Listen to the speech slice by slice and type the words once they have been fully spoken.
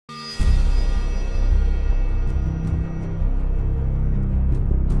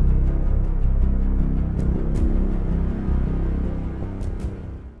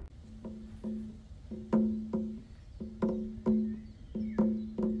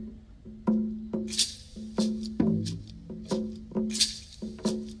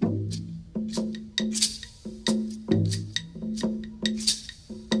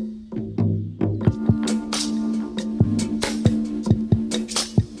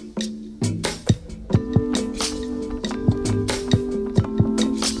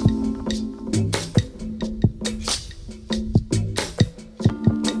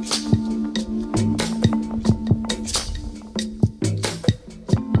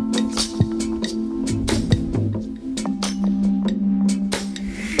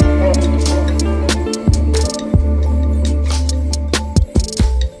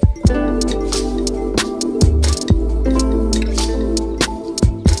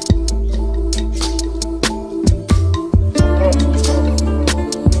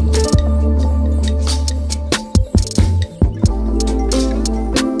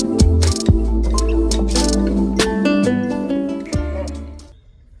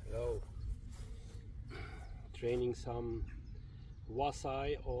training some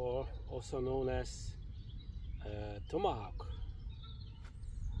wasai, or also known as tomahawk.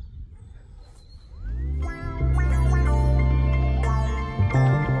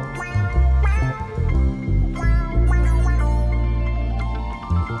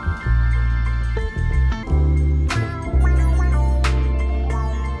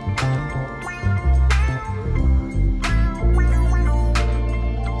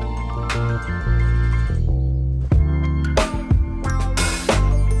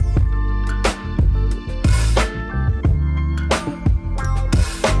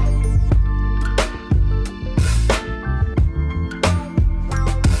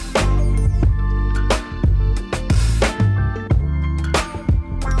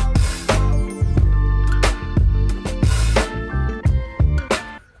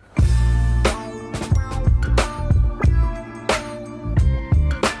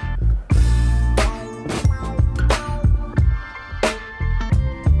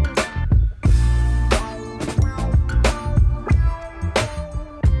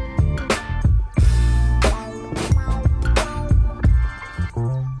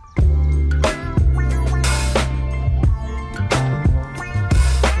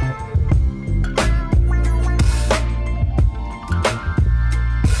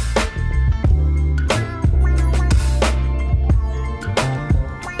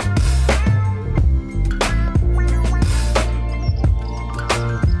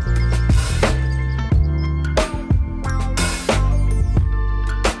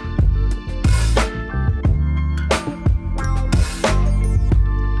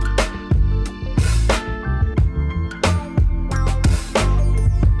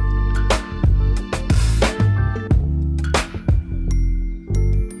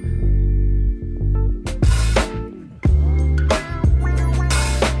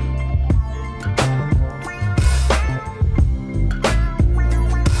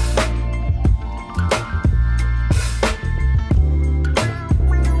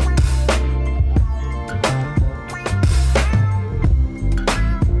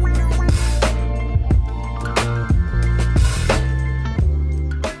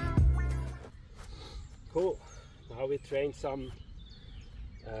 Cool. Now we train some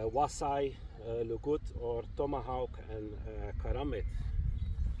wasai, lugut, or tomahawk, and karambit.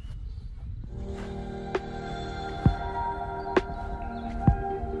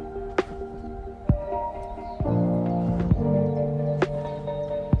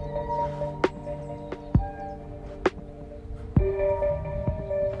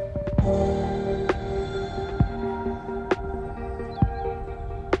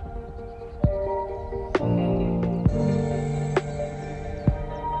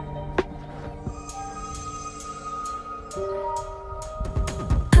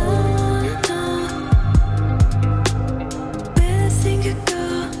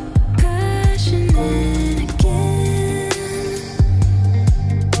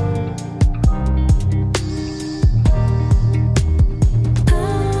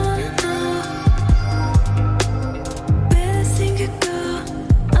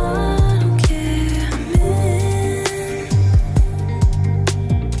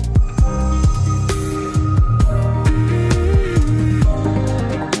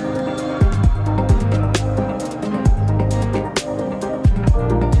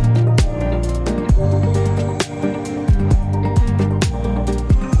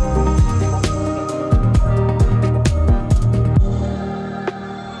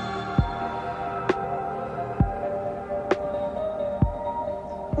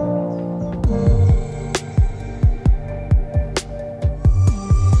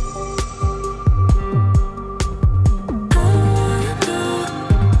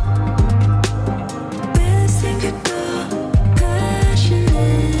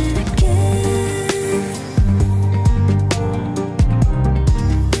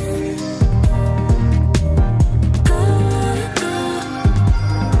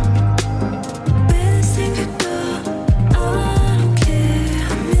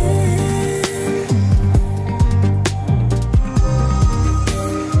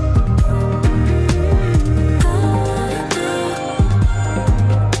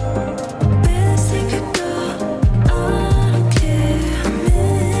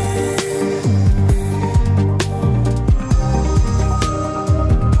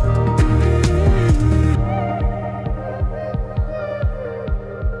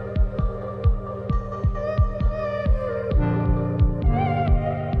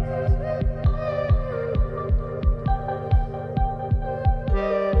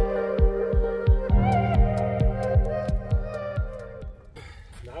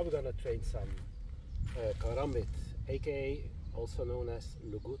 karambit, aka also known as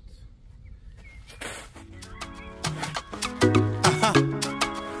lugut.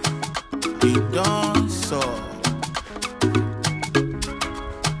 We don't so.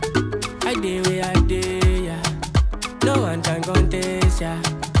 I dey where I dey, yeah. No one can contest, yeah.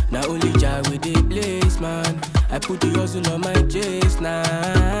 Now only Jah with the place, man. I put the hustle on my chest, nah.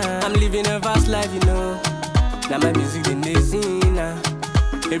 I'm living a fast life, you know. Now my music in the scene, nah.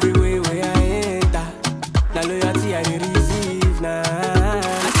 Everywhere where I enter, now loyalty I dey receive, nah.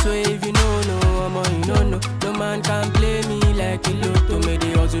 I swear if you know, no, I'm all you know, no. No man can play me like a lotto. May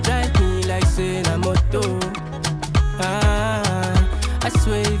they also drive me like say na moto. I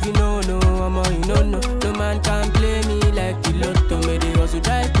swear if you know, no, I'm all you know, no. No man can play me like a lotto. May they also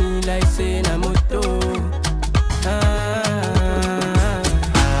drive me like say na moto.